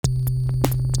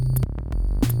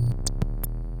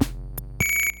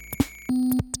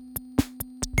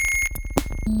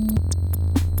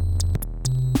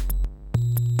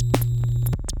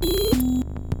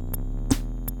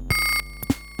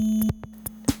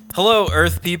Hello,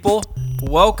 Earth people.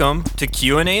 Welcome to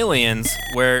Q and Aliens,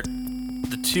 where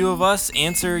the two of us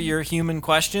answer your human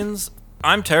questions.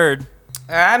 I'm Turd.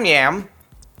 I'm Yam.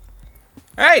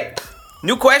 All right,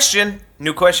 new question.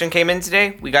 New question came in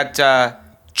today. We got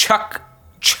Chuck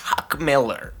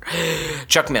Miller.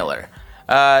 Chuck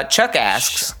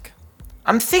asks,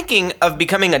 I'm thinking of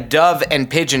becoming a dove and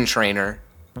pigeon trainer.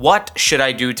 What should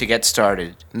I do to get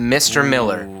started? Mr.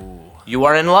 Miller, you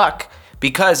are in luck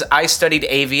because I studied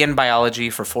avian biology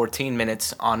for 14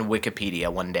 minutes on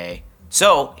Wikipedia one day.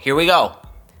 So, here we go.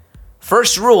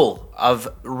 First rule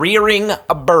of rearing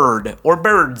a bird or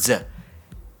birds.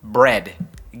 Bread.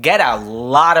 Get a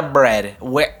lot of bread.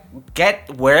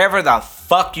 Get wherever the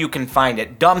fuck you can find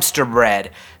it. Dumpster bread.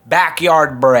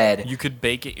 Backyard bread. You could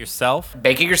bake it yourself.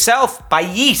 Bake it yourself by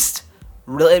yeast.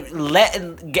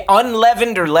 Unleavened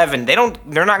or leavened.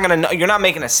 They're not gonna know. You're not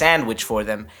making a sandwich for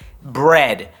them.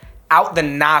 Bread. Out the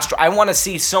nostril. I want to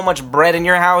see so much bread in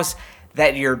your house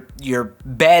that your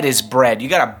bed is bread. You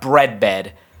got a bread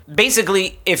bed.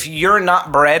 Basically, if you're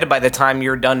not bred by the time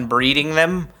you're done breeding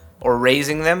them or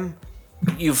raising them,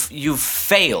 you've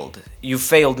failed. You've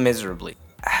failed miserably.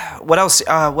 What else?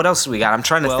 What else do we got? I'm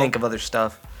trying to think of other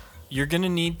stuff. You're gonna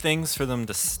need things for them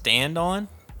to stand on.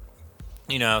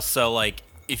 So like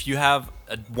if you have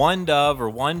one dove or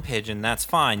one pigeon, that's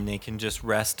fine. They can just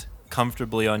rest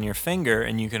comfortably on your finger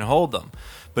and you can hold them.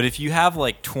 But if you have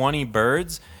like 20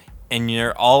 birds and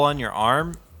you're all on your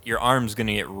arm's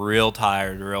gonna get real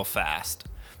tired real fast.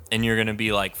 And you're gonna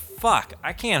be like, fuck,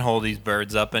 I can't hold these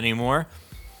birds up anymore.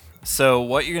 So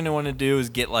what you're gonna wanna do is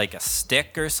get like a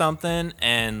stick or something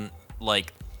and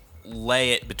like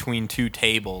lay it between two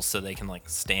tables so they can like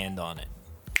stand on it.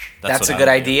 That's a good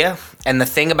idea. And the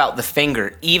thing about the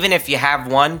finger, even if you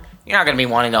have one, you're not gonna be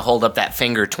wanting to hold up that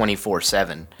finger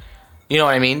 24/7. You know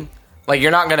what I mean? Like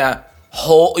you're not gonna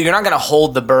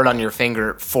hold the bird on your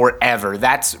finger forever.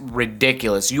 That's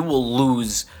ridiculous. You will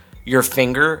lose your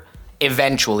finger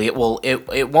eventually. It won't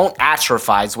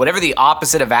atrophize. Whatever the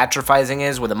opposite of atrophizing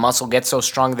is, where the muscle gets so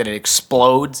strong that it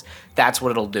explodes, that's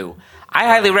what it'll do. I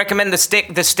highly recommend the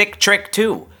stick trick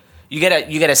too. You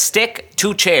get a stick,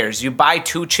 2 chairs. You buy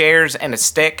 2 chairs and a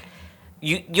stick.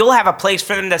 You'll have a place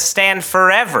for them to stand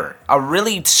forever. A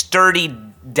really sturdy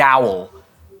dowel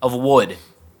of wood,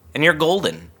 and you're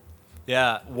golden.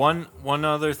 Yeah, one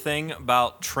other thing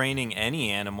about training any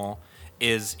animal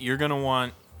is you're going to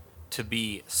want to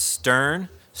be stern,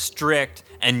 strict,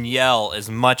 and yell as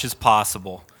much as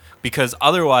possible. Because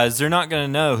otherwise, they're not going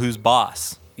to know who's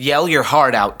boss. Yell your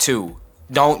heart out, too.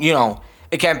 Don't,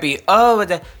 it can't be,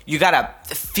 you gotta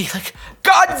feel like,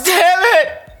 God damn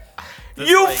it!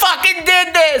 You fucking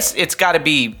did this! It's gotta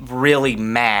be really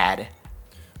mad.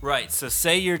 Right, so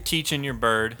say you're teaching your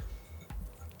bird,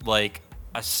 like,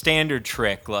 a standard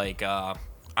trick, like,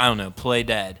 play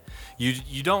dead.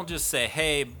 You don't just say,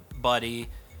 hey, buddy,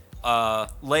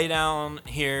 lay down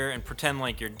here and pretend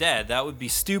like you're dead. That would be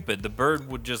stupid. The bird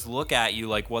would just look at you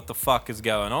like, what the fuck is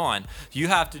going on? You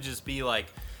have to just be like,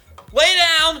 lay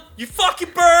down, you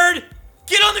fucking bird!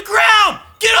 Get on the ground!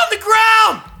 Get on the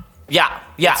ground! Yeah.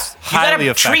 It's highly you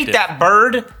gotta treat effective. that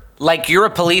bird like you're a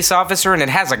police officer and it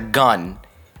has a gun.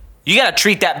 You gotta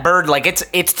treat that bird like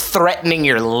it's threatening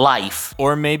your life.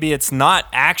 Or maybe it's not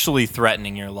actually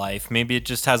threatening your life. Maybe it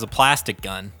just has a plastic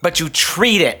gun. But you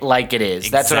treat it like it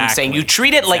is. That's what I'm saying. You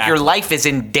treat it like your life is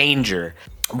in danger.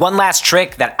 One last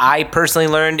trick that I personally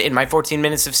learned in my 14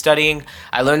 minutes of studying,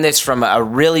 I learned this from a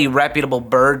really reputable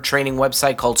bird training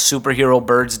website called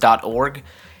superherobirds.org.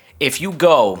 If you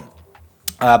go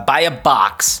buy a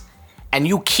box and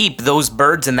you keep those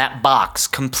birds in that box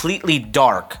completely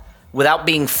dark without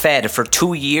being fed for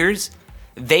 2 years,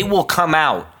 they will come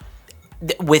out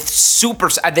with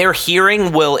their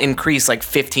hearing will increase like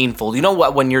 15-fold. You know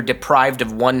what? When you're deprived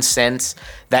of one sense,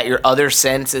 that your other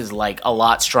sense is like a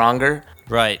lot stronger.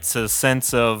 Right, so the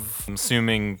sense of, I'm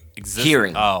assuming,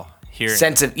 hearing. Oh, hearing.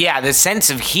 The sense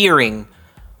of hearing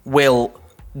will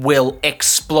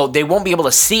explode. They won't be able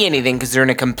to see anything because they're in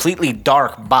a completely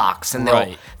dark box, and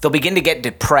they'll begin to get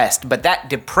depressed. But that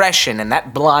depression and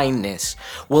that blindness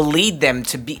will lead them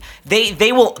to be.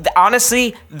 They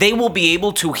will be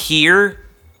able to hear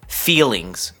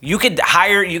feelings. You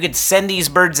could send these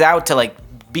birds out to like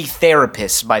be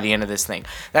therapists by the end of this thing.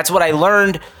 That's what I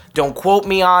learned. Don't quote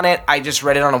me on it. I just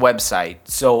read it on a website.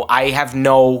 So I have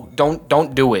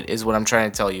don't do it is what I'm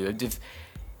trying to tell you.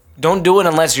 Don't do it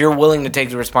unless you're willing to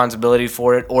take the responsibility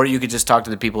for it, or you could just talk to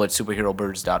the people at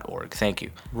superherobirds.org. Thank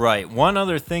you. Right. One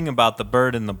other thing about the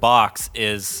bird in the box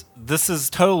is this is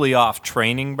totally off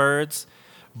training birds,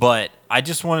 but I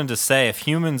just wanted to say if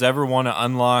humans ever want to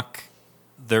unlock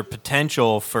their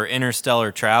potential for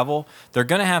interstellar travel, they're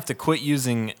going to have to quit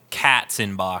using cats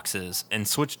in boxes and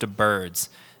switch to birds.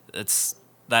 It's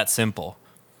that simple.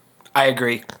 I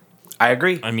agree.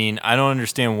 I mean, I don't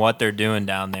understand what they're doing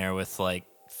down there with like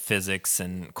physics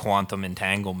and quantum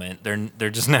entanglement. They're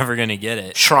just never going to get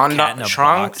it. Schlongdingers.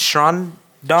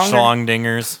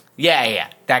 Yeah,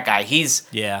 that guy. He's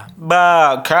Yeah.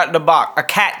 cat in the box. A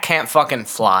cat can't fucking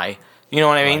fly. You know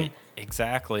what I mean? Right.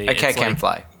 Exactly. A cat It's can't like,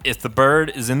 fly. if the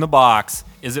bird is in the box,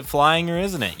 is it flying or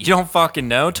isn't it? You don't fucking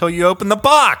know till you open the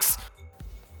box.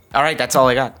 All right, that's all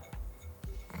I got.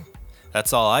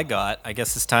 That's all I got. I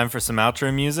guess it's time for some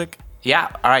outro music. Yeah,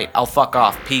 all right, I'll fuck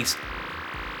off. Peace.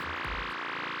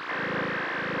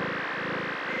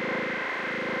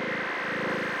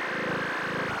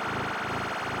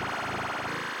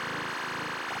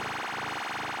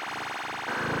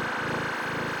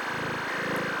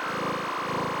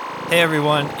 Hey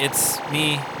everyone, it's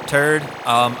me, Turd.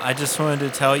 I just wanted to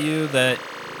tell you that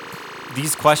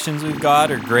these questions we've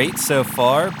got are great so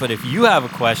far, but if you have a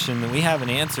question that we haven't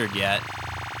answered yet,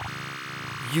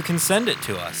 you can send it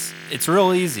to us. It's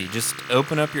real easy. Just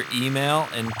open up your email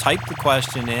and type the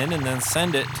question in and then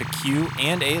send it to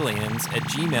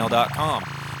qandaliens@gmail.com.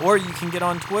 Or you can get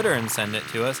on Twitter and send it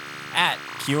to us at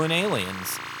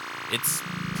qandaliens. It's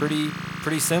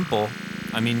pretty simple.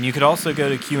 I mean, you could also go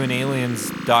to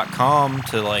qandaliens.com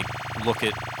to like look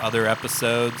at other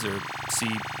episodes or see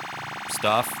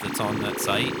stuff that's on that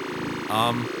site.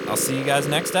 I'll see you guys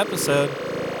next episode.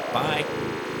 Bye.